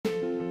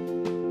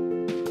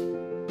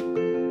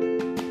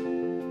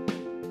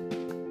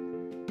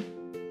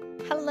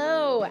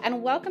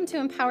and welcome to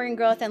Empowering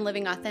Growth and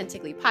Living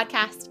Authentically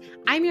podcast.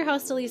 I'm your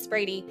host, Elise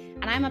Brady,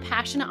 and I'm a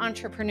passionate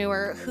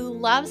entrepreneur who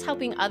loves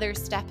helping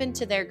others step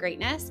into their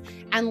greatness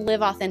and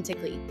live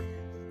authentically.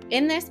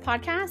 In this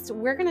podcast,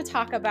 we're going to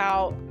talk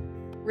about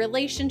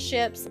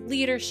relationships,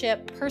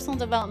 leadership, personal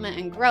development,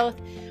 and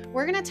growth.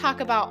 We're going to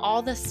talk about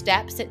all the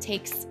steps it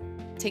takes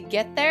to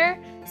get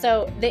there.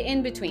 So the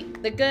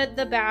in-between, the good,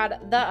 the bad,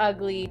 the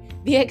ugly,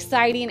 the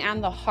exciting,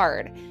 and the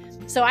hard.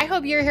 So I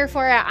hope you're here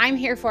for it. I'm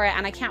here for it.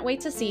 And I can't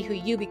wait to see who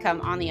you become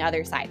on the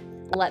other side.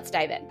 Let's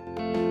dive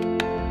in.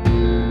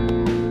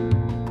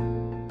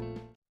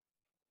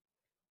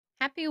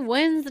 Happy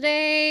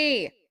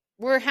Wednesday.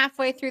 We're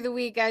halfway through the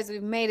week, guys.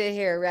 We've made it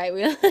here, right?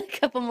 We have a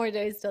couple more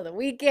days till the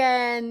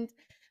weekend.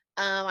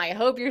 I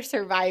hope you're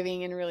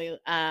surviving and really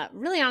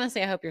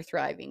honestly, I hope you're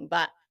thriving.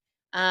 But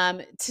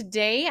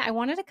today I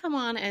wanted to come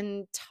on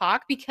and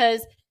talk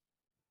because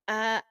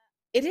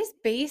it is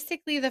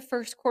basically the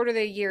first quarter of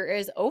the year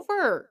is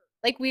over.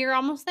 Like we are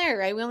almost there,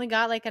 right? We only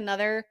got like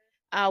another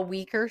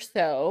week or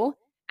so,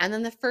 and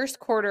then the first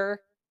quarter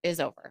is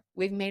over.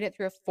 We've made it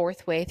through a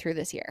fourth way through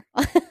this year.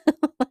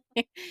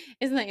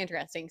 Isn't that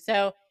interesting?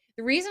 So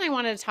the reason I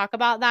wanted to talk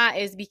about that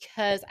is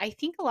because I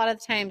think a lot of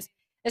the times,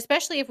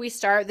 especially if we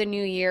start the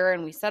new year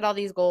and we set all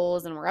these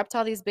goals and we're up to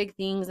all these big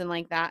things and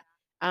like that,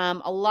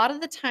 a lot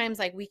of the times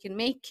like we can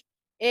make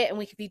it and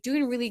we could be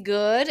doing really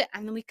good,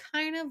 and then we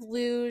kind of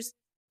lose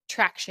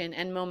traction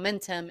and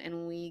momentum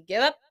and we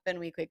give up and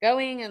we quit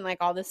going and like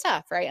all this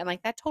stuff, right? And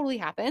like that totally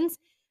happens.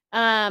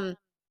 But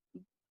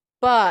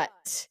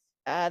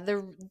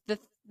the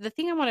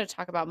thing I want to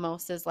talk about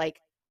most is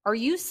like, are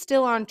you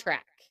still on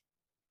track?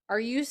 Are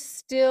you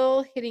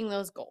still hitting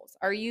those goals?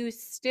 Are you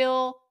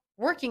still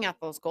working at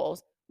those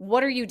goals?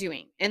 What are you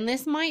doing? And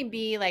this might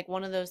be like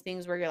one of those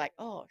things where you're like,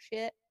 oh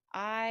shit,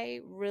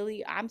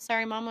 I'm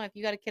sorry, mama, if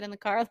you got a kid in the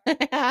car.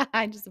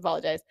 I just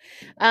apologize.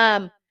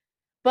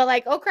 But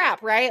like, oh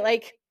crap, right?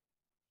 Like,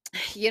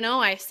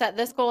 I set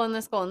this goal and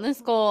this goal and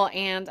this goal,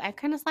 and I've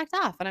kind of slacked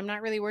off and I'm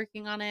not really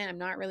working on it. I'm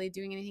not really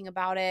doing anything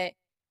about it.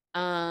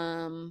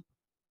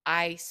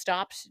 I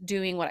stopped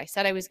doing what I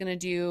said I was going to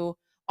do,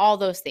 all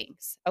those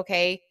things.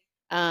 Okay.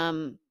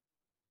 And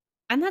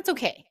that's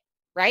okay.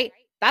 Right.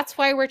 That's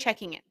why we're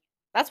checking in.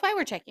 That's why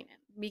we're checking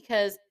in,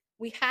 because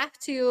we have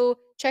to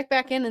check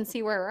back in and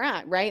see where we're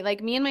at. Right.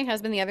 Like me and my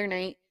husband the other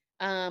night,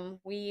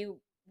 we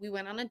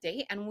went on a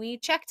date and we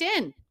checked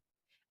in.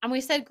 And we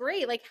said,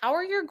 great, like, how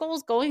are your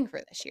goals going for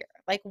this year?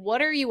 Like,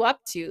 what are you up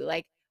to?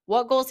 Like,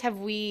 what goals have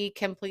we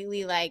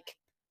completely like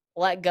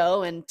let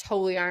go and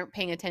totally aren't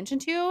paying attention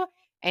to?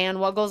 And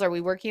what goals are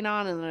we working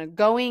on and are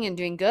going and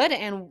doing good?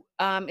 And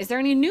is there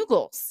any new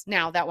goals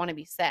now that want to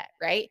be set?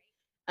 Right.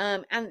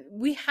 And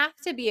we have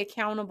to be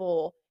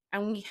accountable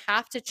and we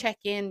have to check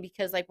in,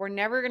 because like we're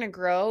never going to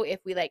grow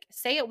if we like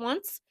say it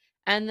once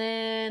and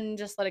then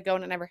just let it go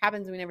and it never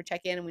happens. And we never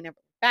check in and we never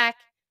look back.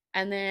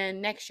 And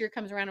then next year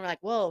comes around and we're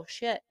like, whoa,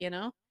 shit,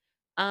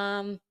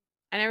 I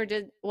never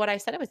did what I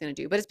said I was going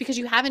to do. But it's because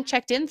you haven't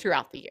checked in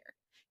throughout the year.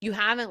 You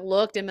haven't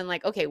looked and been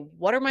like, okay,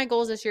 what are my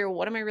goals this year?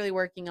 What am I really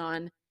working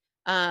on?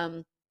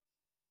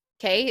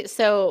 Okay.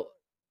 So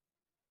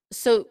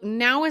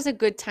now is a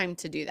good time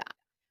to do that,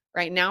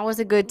 right? Now is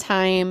a good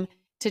time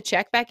to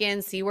check back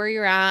in, see where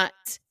you're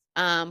at,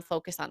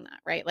 focus on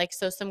that, right? Like,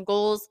 so some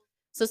goals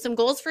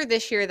for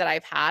this year that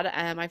I've had,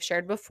 I've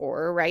shared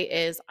before, right,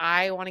 is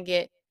I want to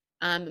get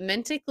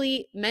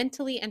mentally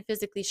and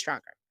physically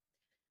stronger.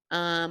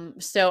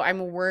 So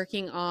I'm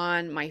working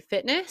on my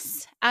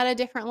fitness at a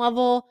different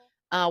level,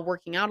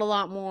 working out a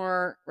lot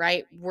more,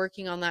 right?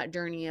 Working on that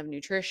journey of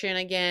nutrition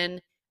again,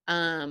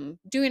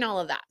 doing all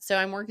of that. So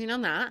I'm working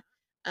on that.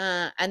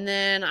 And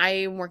then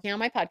I'm working on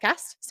my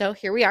podcast. So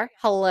here we are.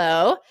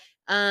 Hello.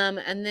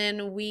 And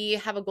then we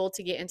have a goal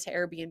to get into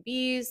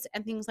Airbnbs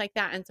and things like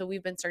that. And so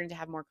we've been starting to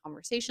have more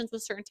conversations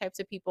with certain types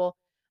of people.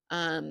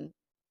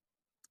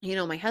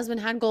 My husband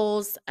had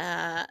goals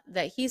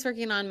that he's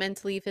working on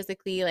mentally,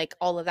 physically, like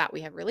all of that.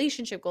 We have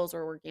relationship goals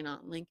we're working on,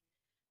 like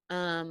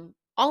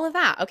all of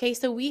that. Okay,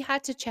 so we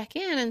had to check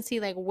in and see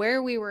like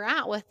where we were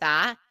at with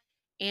that.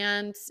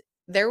 And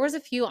there was a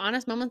few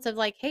honest moments of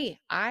like, hey,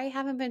 I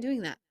haven't been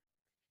doing that.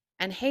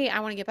 And hey, I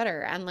want to get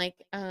better. And like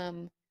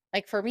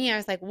for me, I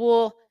was like,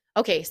 well,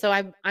 okay, so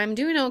I'm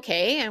doing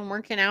okay. I'm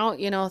working out,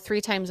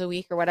 3 times a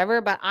week or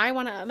whatever, but I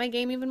want to up my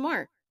game even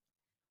more.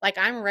 Like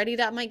I'm ready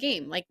to up my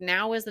game. Like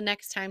now is the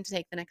next time to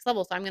take the next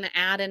level. So I'm going to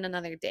add in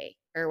another day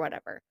or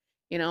whatever,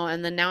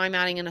 and then now I'm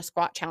adding in a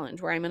squat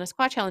challenge where I'm in a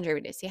squat challenge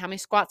every day. See how many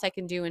squats I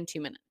can do in 2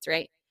 minutes,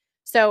 right?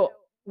 So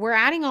we're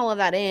adding all of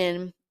that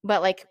in,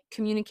 but like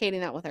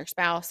communicating that with our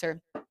spouse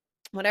or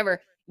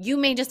whatever, you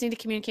may just need to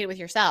communicate with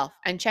yourself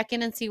and check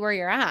in and see where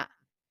you're at,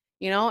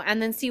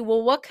 and then see,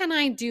 well, what can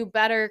I do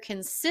better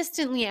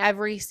consistently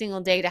every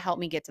single day to help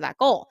me get to that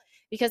goal?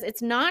 Because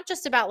it's not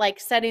just about like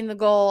setting the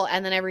goal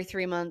and then every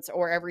 3 months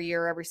or every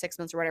year or every 6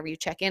 months or whatever, you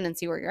check in and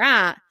see where you're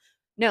at.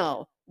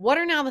 No, what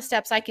are now the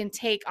steps I can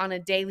take on a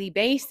daily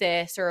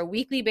basis or a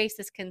weekly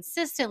basis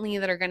consistently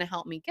that are going to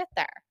help me get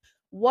there?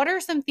 What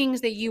are some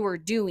things that you are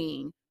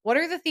doing What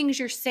are the things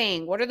you're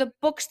saying? What are the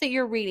books that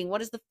you're reading?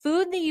 What is the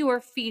food that you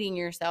are feeding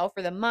yourself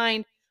or the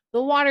mind,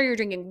 the water you're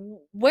drinking?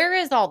 Where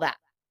is all that?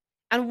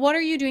 And what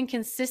are you doing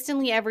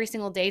consistently every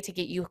single day to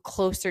get you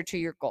closer to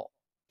your goal?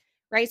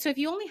 Right? So if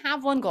you only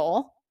have one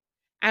goal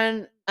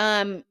and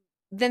then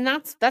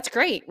that's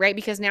great, right?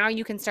 Because now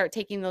you can start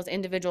taking those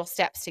individual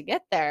steps to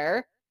get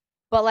there.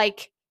 But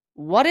like,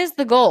 what is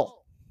the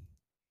goal?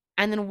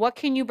 And then what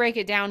can you break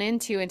it down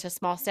into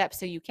small steps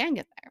so you can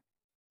get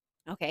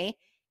there? Okay?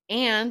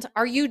 And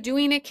are you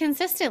doing it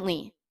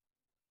consistently?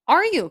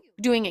 Are you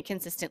doing it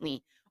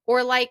consistently?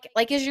 Or like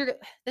is your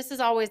this is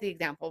always the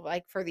example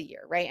like for the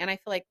year, right? And I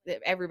feel like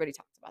that everybody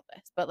talks about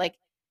this. But like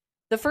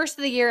the first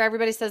of the year,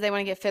 everybody says they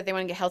want to get fit, they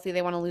want to get healthy,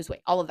 they want to lose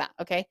weight, all of that,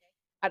 okay?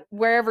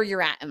 Wherever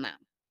you're at in that.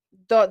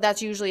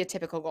 That's usually a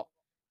typical goal.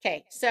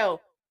 Okay,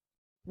 so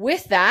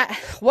with that,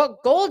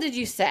 what goal did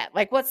you set?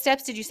 Like, what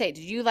steps did you say?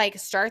 Did you like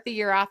start the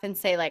year off and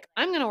say, like,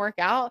 I'm going to work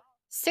out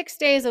 6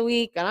 days a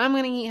week and I'm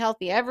going to eat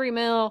healthy every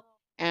meal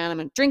and I'm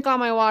going to drink all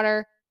my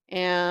water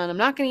and I'm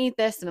not going to eat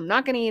this and I'm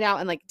not going to eat out?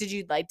 And like, did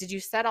you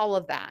set all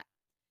of that?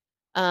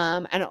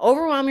 And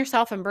overwhelm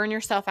yourself and burn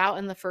yourself out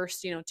in the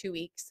first, 2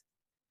 weeks?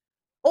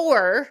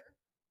 Or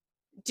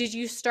did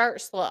you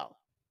start slow?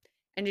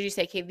 And did you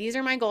say, okay, these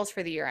are my goals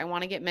for the year. I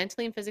want to get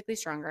mentally and physically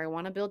stronger. I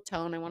want to build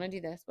tone. I want to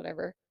do this,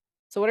 whatever.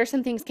 So what are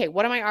some things? Okay,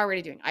 what am I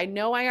already doing? I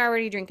know I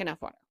already drink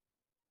enough water.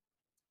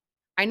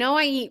 I know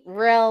I eat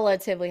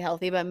relatively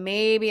healthy, but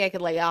maybe I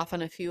could lay off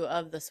on a few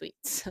of the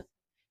sweets,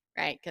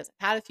 right? Because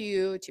I've had a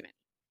few too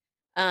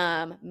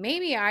many.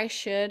 Maybe I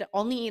should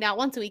only eat out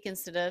once a week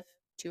instead of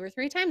 2 or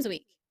 3 times a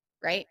week,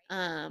 right?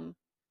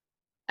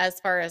 As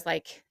far as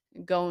like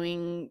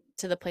going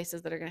to the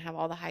places that are going to have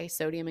all the high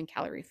sodium and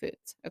calorie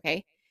foods,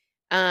 okay?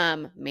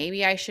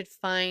 Maybe I should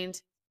find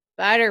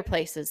better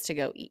places to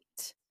go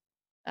eat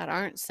that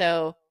aren't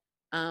so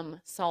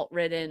salt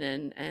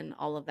ridden and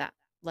all of that,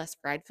 less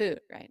fried food,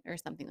 right? Or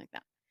something like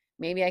that.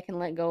 Maybe I can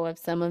let go of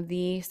some of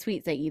the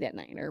sweets I eat at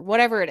night or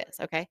whatever it is,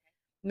 okay?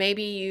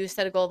 Maybe you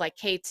set a goal like,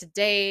 hey,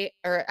 today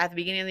or at the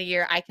beginning of the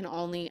year, I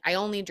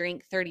only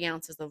drink 30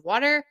 ounces of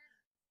water.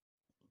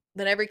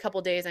 Then every couple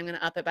of days I'm going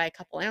to up it by a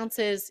couple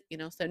ounces,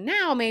 so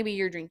now maybe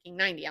you're drinking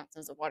 90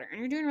 ounces of water and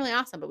you're doing really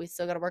awesome, but we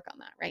still got to work on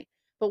that, right?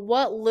 But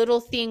what little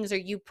things are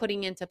you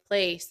putting into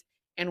place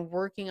and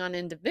working on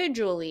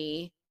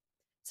individually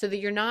so that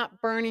you're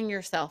not burning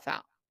yourself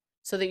out,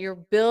 so that you're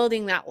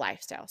building that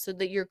lifestyle, so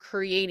that you're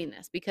creating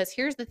this? Because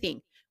here's the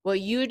thing,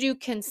 what you do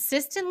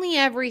consistently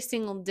every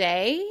single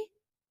day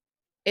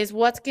is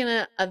what's going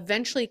to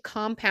eventually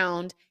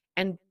compound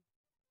and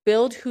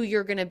build who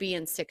you're going to be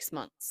in 6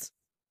 months.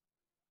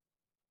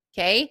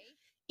 Okay.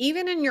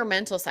 Even in your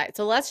mental side.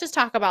 So let's just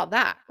talk about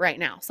that right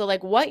now. So,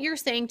 like, what you're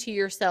saying to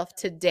yourself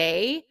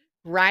today,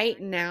 right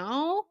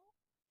now,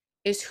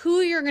 is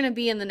who you're going to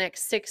be in the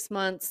next 6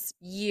 months,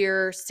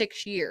 year,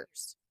 6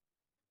 years,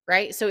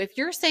 right? So, if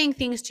you're saying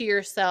things to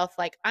yourself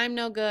like, I'm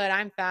no good,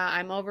 I'm fat,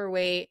 I'm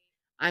overweight,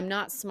 I'm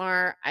not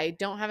smart, I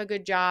don't have a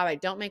good job, I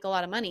don't make a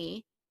lot of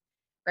money,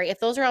 right? If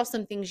those are all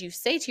some things you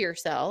say to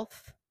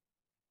yourself,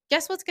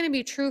 guess what's going to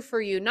be true for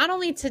you, not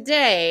only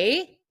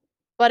today,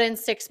 but in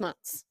 6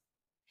 months,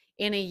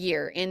 in a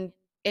year, in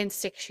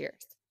 6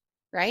 years,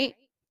 right?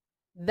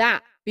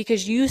 That,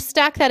 because you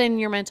stack that in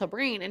your mental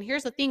brain. And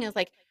here's the thing is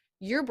like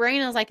your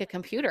brain is like a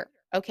computer,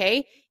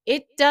 okay?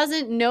 It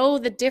doesn't know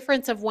the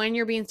difference of when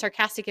you're being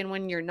sarcastic and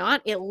when you're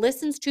not. It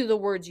listens to the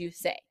words you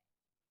say.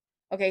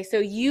 Okay, so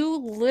you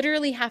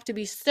literally have to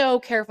be so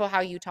careful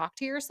how you talk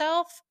to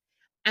yourself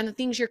and the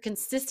things you're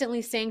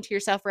consistently saying to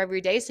yourself for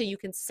every day so you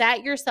can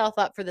set yourself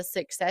up for the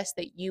success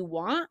that you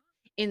want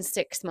in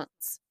 6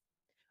 months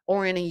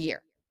or in a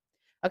year.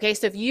 Okay,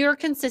 so if you're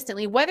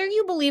consistently, whether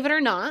you believe it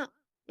or not,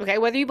 okay,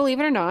 whether you believe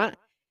it or not,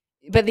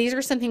 but these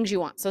are some things you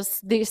want. So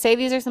say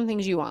these are some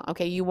things you want.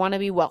 Okay, you want to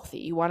be wealthy,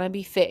 you want to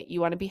be fit, you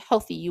want to be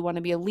healthy, you want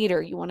to be a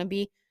leader, you want to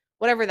be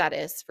whatever that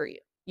is for you.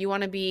 You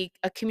want to be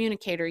a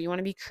communicator, you want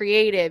to be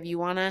creative, you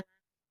want to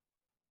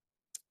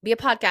be a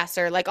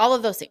podcaster, like all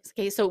of those things.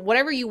 Okay, so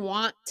whatever you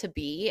want to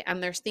be,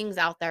 and there's things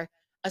out there,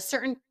 a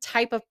certain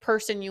type of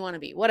person you want to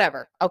be,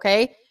 whatever.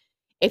 Okay,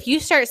 if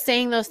you start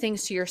saying those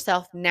things to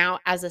yourself now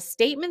as a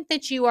statement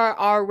that you are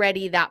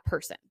already that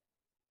person.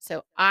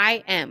 So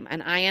I am,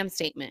 an I am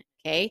statement,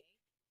 okay?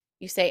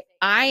 You say,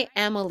 I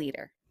am a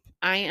leader.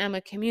 I am a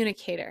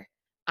communicator.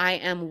 I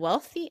am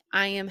wealthy.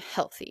 I am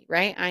healthy,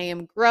 right? I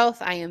am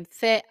growth. I am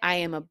fit. I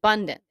am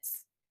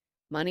abundance.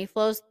 Money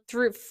flows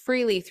through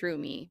freely through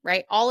me,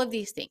 right? All of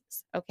these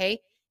things, okay?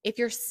 If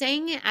you're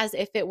saying it as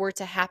if it were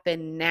to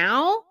happen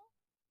now,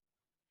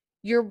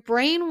 your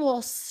brain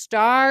will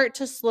start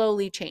to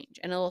slowly change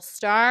and it'll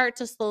start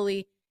to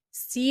slowly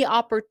see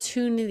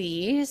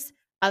opportunities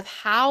of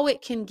how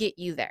it can get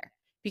you there,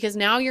 because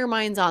now your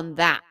mind's on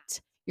that.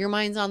 Your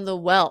mind's on the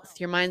wealth,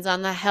 your mind's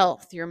on the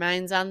health, your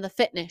mind's on the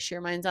fitness,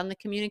 your mind's on the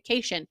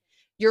communication.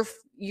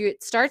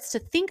 It starts to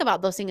think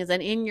about those things,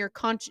 and in your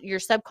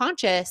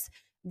subconscious,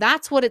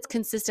 that's what it's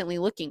consistently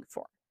looking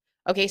for.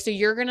 Okay, so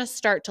you're going to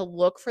start to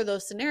look for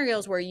those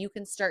scenarios where you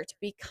can start to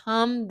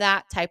become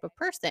that type of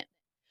person.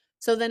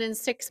 So then in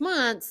 6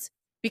 months,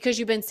 because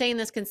you've been saying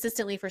this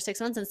consistently for 6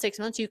 months, in 6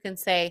 months, you can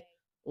say,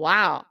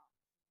 wow,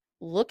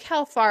 look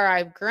how far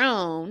I've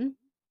grown.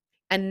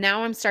 And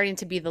now I'm starting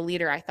to be the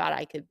leader I thought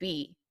I could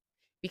be.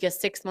 Because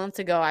 6 months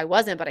ago, I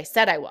wasn't, but I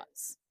said I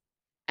was.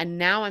 And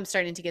now I'm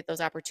starting to get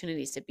those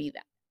opportunities to be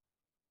that.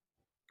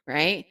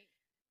 Right?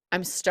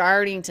 I'm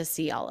starting to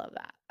see all of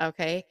that.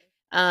 Okay.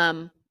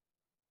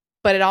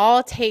 But it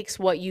all takes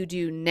what you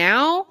do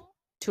now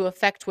to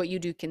affect what you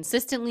do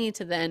consistently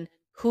to then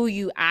who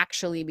you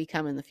actually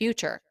become in the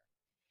future.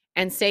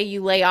 And say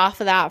you lay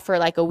off of that for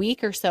like a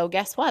week or so,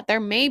 guess what?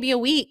 There may be a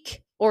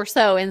week or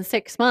so in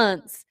 6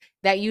 months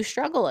that you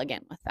struggle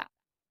again with that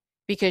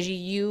because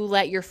you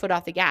let your foot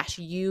off the gas.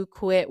 You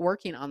quit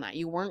working on that.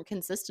 You weren't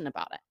consistent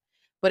about it.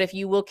 But if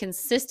you will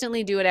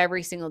consistently do it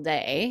every single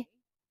day,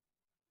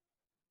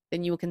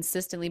 then you will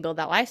consistently build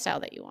that lifestyle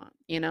that you want,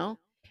 you know?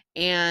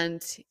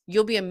 And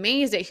you'll be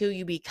amazed at who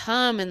you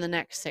become in the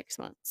next 6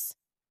 months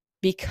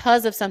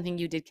because of something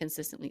you did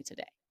consistently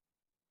today.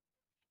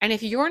 And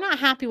if you're not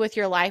happy with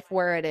your life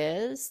where it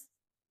is,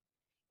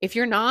 if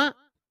you're not,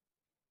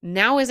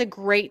 now is a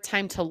great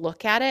time to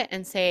look at it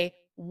and say,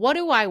 what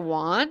do I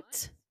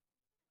want?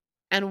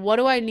 And what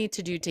do I need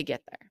to do to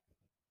get there?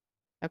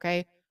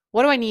 Okay.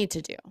 What do I need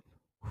to do?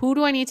 Who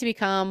do I need to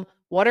become?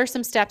 What are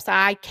some steps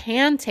I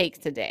can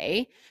take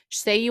today?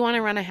 Say you want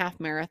to run a half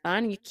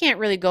marathon. You can't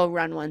really go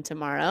run one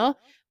tomorrow,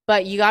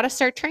 but you got to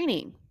start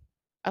training.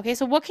 Okay.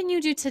 So what can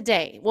you do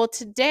today? Well,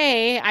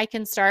 today I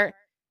can start,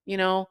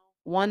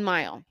 1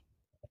 mile.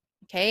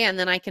 Okay. And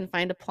then I can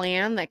find a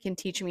plan that can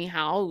teach me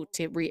how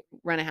to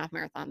run a half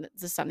marathon.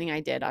 This is something I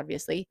did,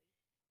 obviously.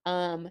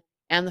 And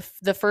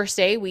the first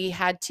day we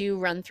had to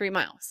run 3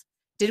 miles.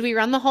 Did we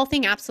run the whole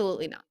thing?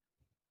 Absolutely not.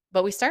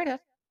 But we started.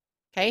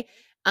 Okay.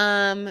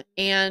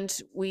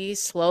 And we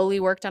slowly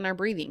worked on our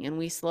breathing and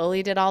we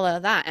slowly did all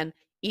of that. And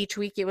each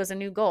week it was a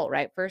new goal,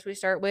 right? First we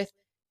start with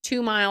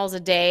 2 miles a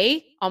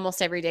day,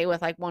 almost every day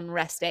with like one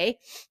rest day.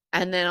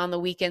 And then on the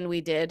weekend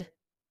we did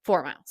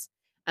 4 miles.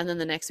 And then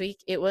the next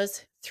week it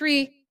was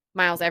 3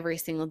 miles every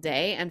single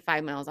day and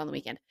 5 miles on the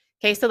weekend.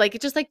 Okay. So like,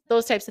 it's just like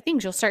those types of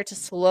things. You'll start to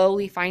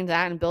slowly find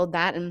that and build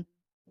that and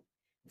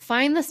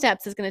find the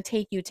steps it's going to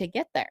take you to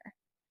get there.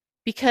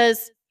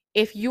 Because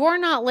if you're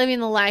not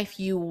living the life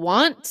you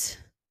want,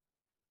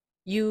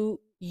 you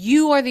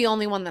are the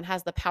only one that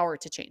has the power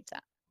to change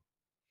that.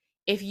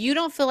 If you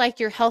don't feel like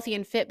you're healthy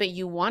and fit, but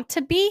you want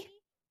to be,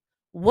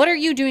 what are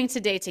you doing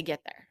today to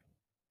get there?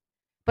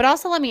 But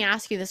also let me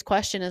ask you this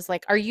question is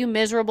like, are you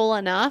miserable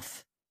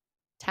enough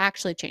to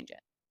actually change it?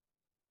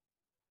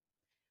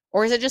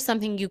 Or is it just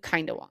something you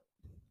kind of want?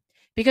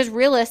 Because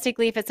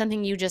realistically, if it's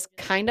something you just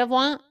kind of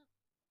want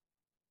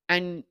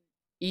and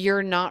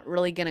you're not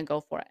really going to go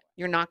for it,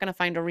 you're not going to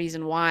find a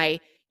reason why,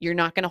 you're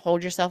not going to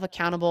hold yourself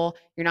accountable,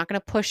 you're not going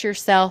to push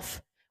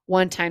yourself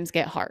when times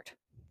get hard.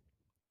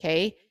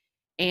 Okay.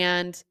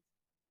 And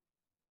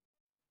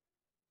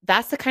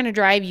that's the kind of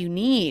drive you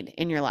need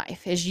in your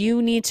life is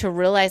you need to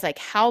realize like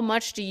how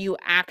much do you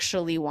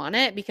actually want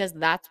it because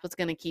that's what's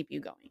going to keep you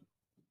going.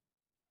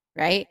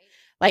 Right?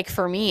 Like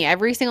for me,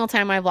 every single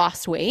time I've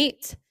lost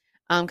weight,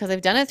 because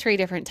I've done it 3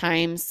 different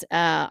times.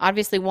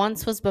 Obviously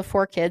once was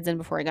before kids and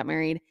before I got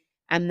married.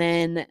 And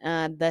then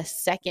the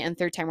second and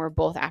third time were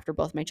both after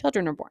both my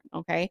children were born.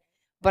 Okay.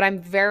 But I'm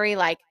very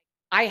like,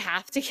 I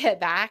have to get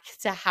back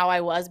to how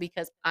I was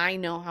because I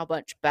know how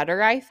much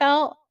better I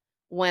felt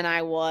when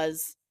I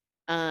was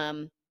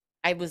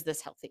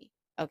this healthy.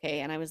 Okay.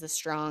 And I was this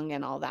strong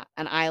and all that.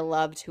 And I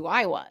loved who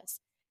I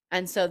was.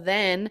 And so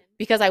then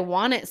because I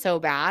want it so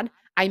bad,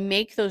 I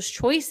make those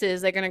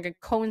choices that are going to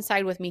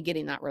coincide with me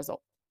getting that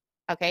result.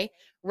 Okay.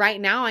 Right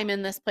now I'm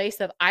in this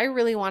place of I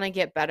really want to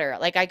get better.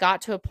 Like I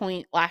got to a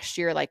point last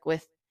year, like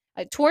with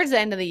towards the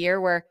end of the year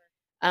where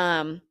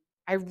I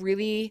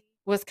really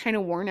was kind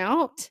of worn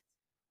out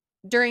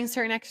during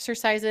certain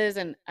exercises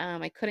and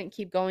I couldn't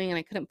keep going and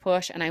I couldn't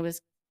push. And I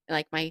was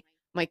like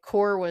my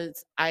core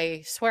was,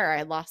 I swear I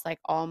had lost like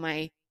all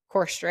my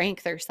core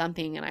strength or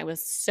something. And I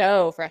was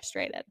so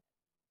frustrated.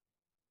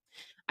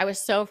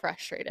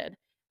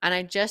 And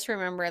I just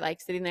remember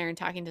like sitting there and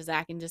talking to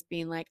Zach and just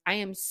being like, I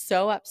am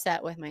so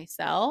upset with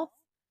myself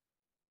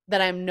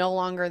that I'm no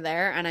longer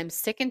there. And I'm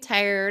sick and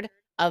tired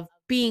of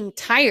being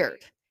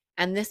tired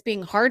and this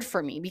being hard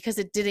for me because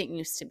it didn't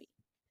used to be.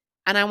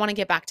 And I want to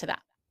get back to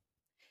that.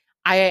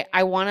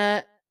 I want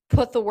to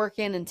put the work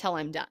in until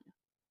I'm done.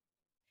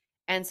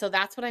 And so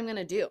that's what I'm going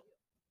to do.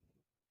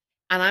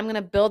 And I'm going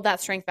to build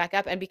that strength back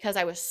up. And because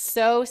I was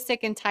so sick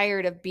and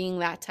tired of being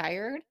that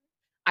tired,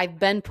 I've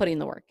been putting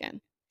the work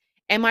in.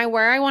 Am I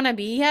where I want to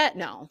be yet?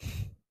 No.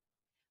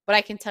 But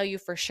I can tell you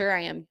for sure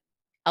I am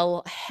a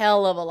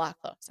hell of a lot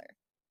closer.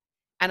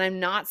 And I'm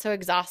not so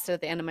exhausted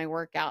at the end of my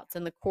workouts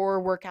and the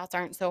core workouts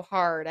aren't so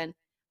hard and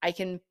I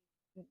can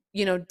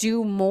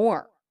do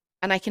more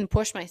and I can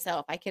push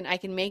myself. I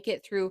can make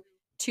it through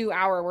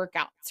 2-hour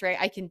workouts, right?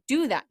 I can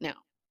do that now.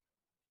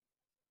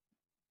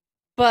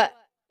 But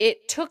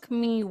it took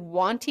me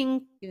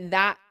wanting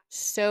that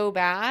so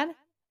bad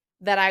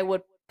that I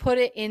would put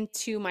it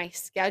into my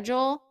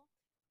schedule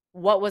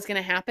what was going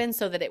to happen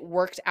so that it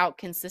worked out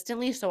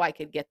consistently so I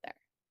could get there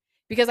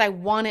because I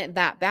want it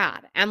that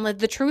bad. And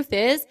the truth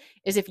is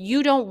if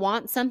you don't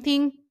want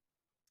something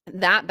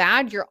that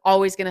bad, you're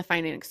always going to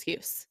find an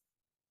excuse.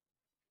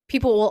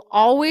 People will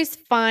always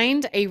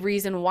find a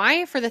reason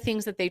why for the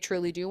things that they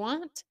truly do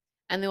want,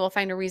 and they will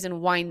find a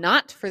reason why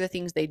not for the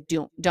things they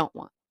don't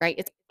want, right?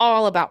 It's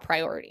all about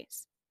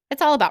priorities.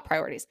 It's all about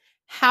priorities.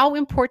 How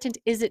important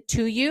is it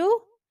to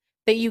you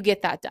that you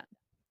get that done?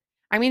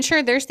 I mean,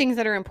 sure, there's things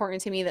that are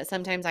important to me that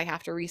sometimes I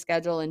have to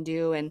reschedule and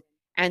do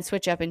and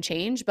switch up and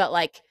change, but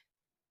like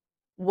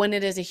when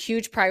it is a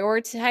huge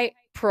priority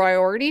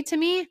to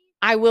me,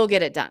 I will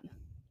get it done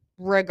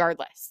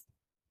regardless.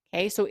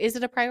 Okay? So is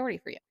it a priority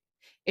for you?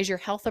 Is your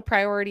health a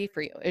priority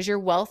for you? Is your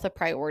wealth a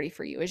priority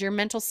for you? Is your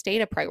mental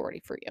state a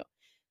priority for you?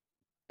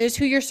 Is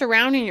who you're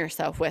surrounding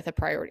yourself with a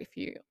priority for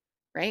you,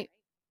 right?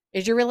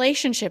 Is your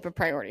relationship a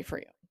priority for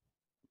you?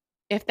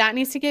 If that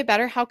needs to get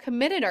better, how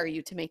committed are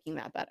you to making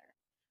that better?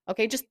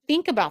 Okay, just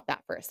think about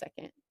that for a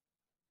second.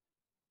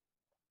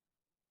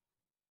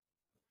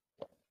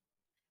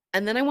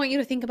 And then I want you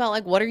to think about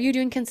like what are you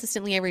doing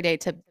consistently every day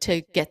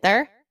to get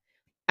there?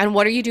 And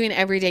what are you doing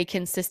every day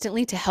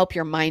consistently to help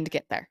your mind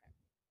get there?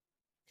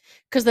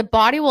 Because the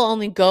body will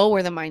only go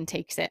where the mind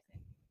takes it.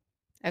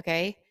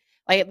 Okay?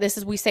 Like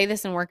we say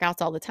this in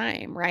workouts all the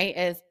time, right?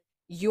 Is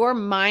your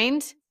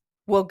mind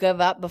will give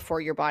up before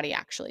your body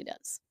actually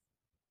does.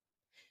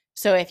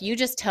 So if you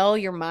just tell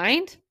your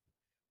mind,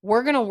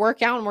 we're going to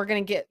work out and we're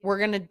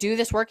going to do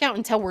this workout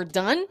until we're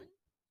done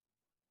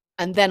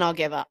and then I'll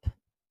give up.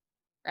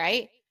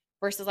 Right?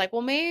 Versus like,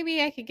 well,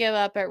 maybe I could give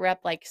up at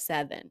rep like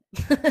 7.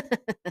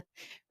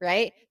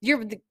 Right?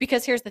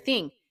 Because here's the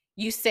thing.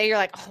 You say you're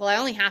like, oh, well, I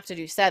only have to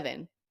do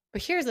 7.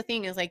 But here's the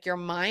thing is like your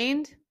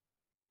mind,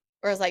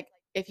 or it's like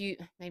if you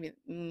maybe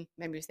we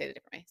say it a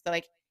different way. So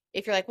like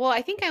if you're like, well,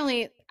 I think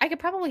I could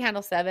probably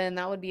handle 7.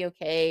 That would be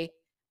okay.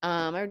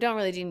 I don't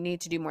really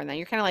need to do more than that.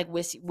 You're kind of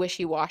like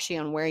wishy-washy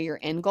on where your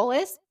end goal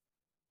is.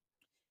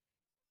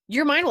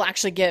 Your mind will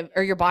actually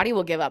or your body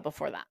will give up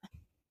before that.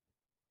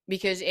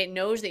 Because it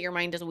knows that your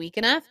mind is weak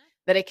enough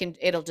that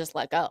it'll just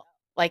let go.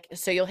 Like,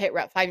 so you'll hit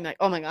rep 5 and be like,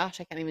 oh my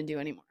gosh, I can't even do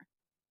anymore.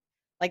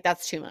 Like,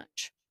 that's too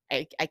much.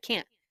 I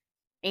can't.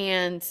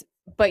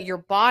 But your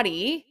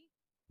body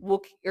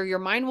or your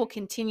mind will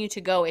continue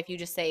to go if you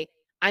just say,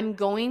 I'm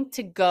going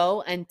to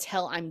go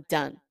until I'm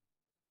done.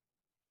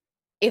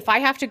 If I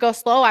have to go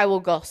slow, I will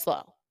go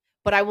slow,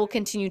 but I will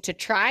continue to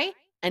try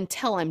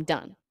until I'm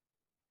done.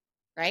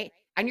 Right?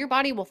 And your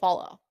body will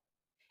follow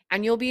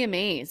and you'll be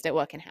amazed at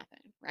what can happen.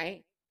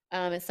 Right?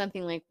 It's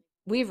something like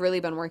we've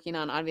really been working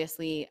on,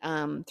 obviously,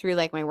 through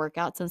like my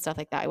workouts and stuff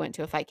like that. I went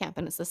to a fight camp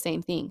and it's the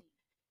same thing.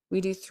 We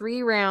do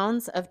 3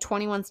 rounds of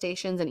 21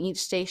 stations, and each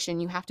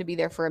station you have to be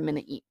there for a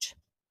minute each.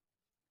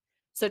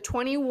 So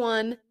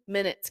 21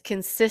 minutes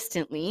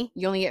consistently.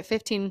 You only get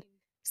 15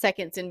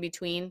 seconds in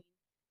between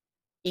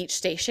each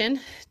station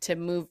to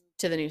move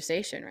to the new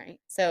station, right?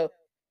 So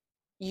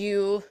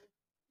you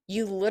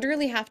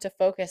literally have to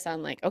focus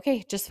on like,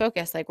 okay, just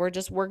focus. Like we're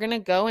going to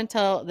go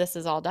until this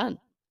is all done.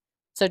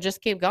 So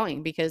just keep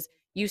going because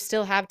you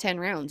still have 10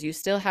 rounds. You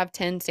still have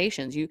 10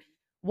 stations.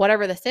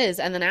 Whatever this is.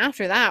 And then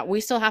after that, we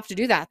still have to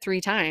do that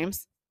 3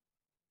 times.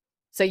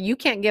 So you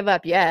can't give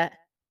up yet.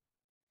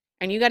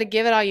 And you got to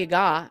give it all you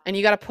got. And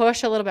you got to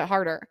push a little bit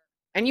harder.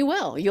 And you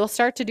will. You'll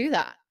start to do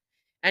that.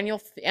 And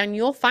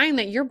you'll find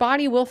that your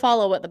body will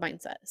follow what the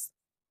mind says.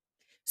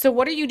 So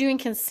what are you doing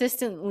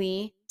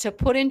consistently to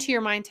put into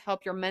your mind to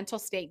help your mental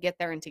state get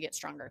there and to get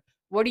stronger?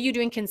 What are you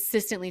doing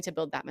consistently to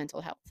build that mental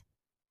health?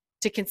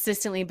 To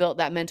consistently build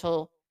that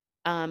mental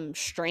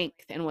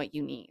strength and what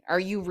you need? Are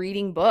you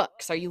reading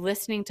books? Are you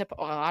listening to,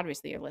 well,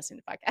 obviously you're listening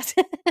to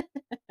podcasts,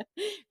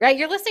 right?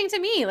 You're listening to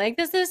me. Like,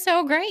 this is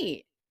so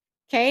great.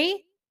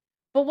 Okay.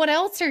 But what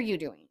else are you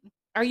doing?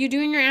 Are you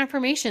doing your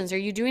affirmations? Are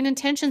you doing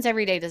intentions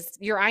every day? Does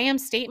your I am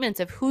statements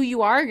of who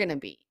you are going to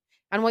be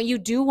and what you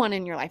do want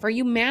in your life? Are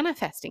you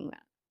manifesting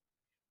that?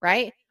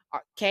 Right?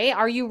 Okay.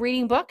 Are you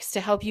reading books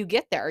to help you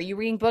get there? Are you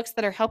reading books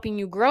that are helping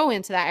you grow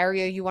into that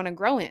area you want to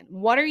grow in?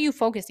 What are you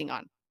focusing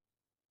on?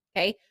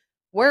 Okay.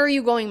 Where are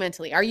you going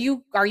mentally? Are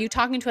you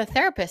talking to a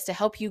therapist to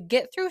help you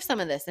get through some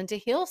of this and to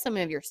heal some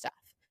of your stuff?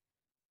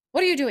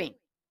 What are you doing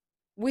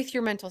with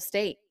your mental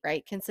state,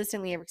 right?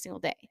 Consistently every single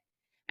day.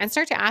 And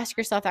start to ask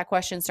yourself that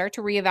question. Start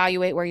to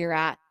reevaluate where you're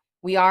at.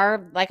 We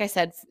are, like I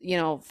said,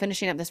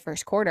 finishing up this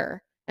first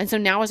quarter. And so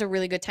now is a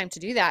really good time to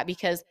do that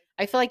because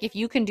I feel like if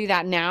you can do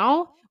that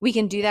now, we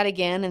can do that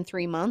again in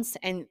 3 months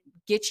and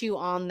get you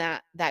on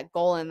that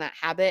goal and that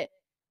habit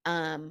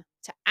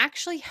to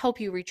actually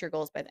help you reach your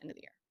goals by the end of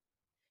the year,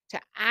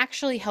 to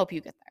actually help you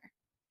get there.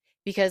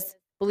 Because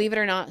believe it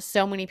or not,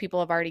 so many people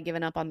have already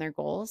given up on their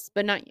goals,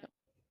 but not you.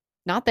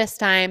 Not this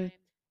time.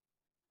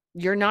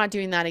 You're not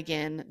doing that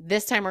again.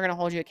 This time we're going to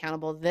hold you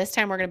accountable. This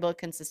time we're going to build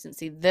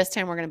consistency. This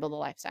time we're going to build a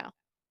lifestyle.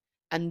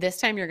 And this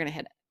time you're going to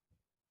hit it.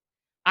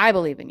 I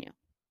believe in you.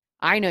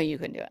 I know you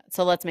can do it.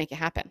 So let's make it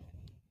happen.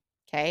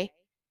 Okay.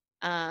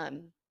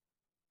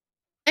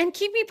 And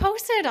keep me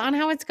posted on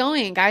how it's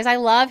going. Guys, I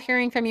love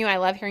hearing from you. I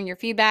love hearing your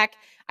feedback.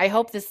 I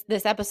hope this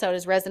episode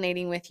is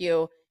resonating with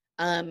you.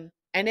 And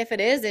if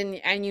it is,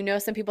 and you know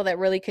some people that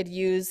really could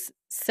use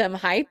some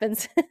hype,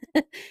 and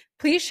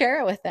please share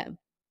it with them.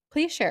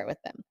 Please share it with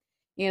them.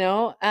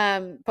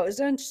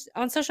 Post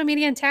on social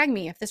media and tag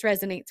me if this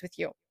resonates with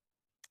you.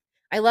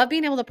 I love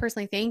being able to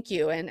personally thank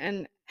you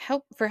and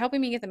helping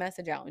me get the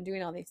message out and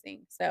doing all these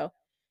things. So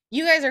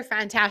you guys are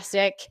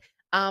fantastic.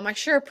 I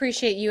sure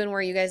appreciate you and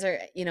where you guys are,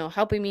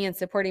 helping me and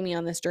supporting me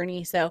on this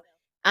journey. So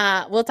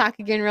we'll talk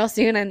again real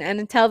soon. And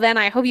until then,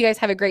 I hope you guys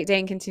have a great day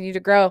and continue to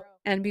grow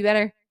and be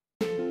better.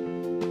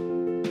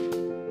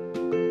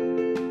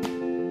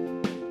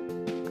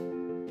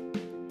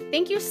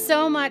 Thank you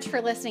so much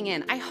for listening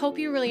in. I hope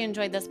you really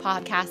enjoyed this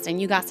podcast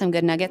and you got some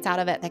good nuggets out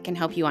of it that can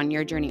help you on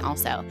your journey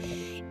also.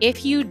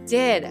 If you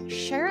did,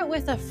 share it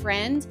with a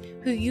friend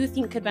who you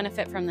think could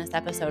benefit from this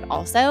episode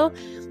also.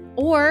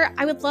 Or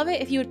I would love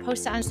it if you would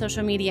post it on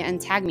social media and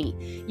tag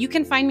me. You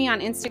can find me on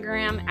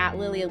Instagram at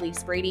Lily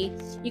Elise Brady.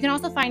 You can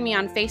also find me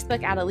on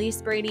Facebook at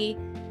Elise Brady,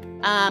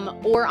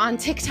 or on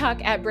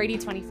TikTok at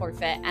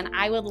Brady24Fit. And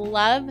I would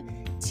love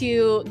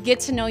to get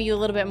to know you a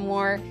little bit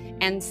more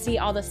and see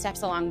all the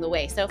steps along the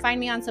way. So find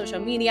me on social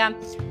media,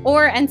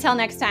 or until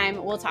next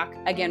time, we'll talk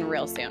again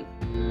real soon.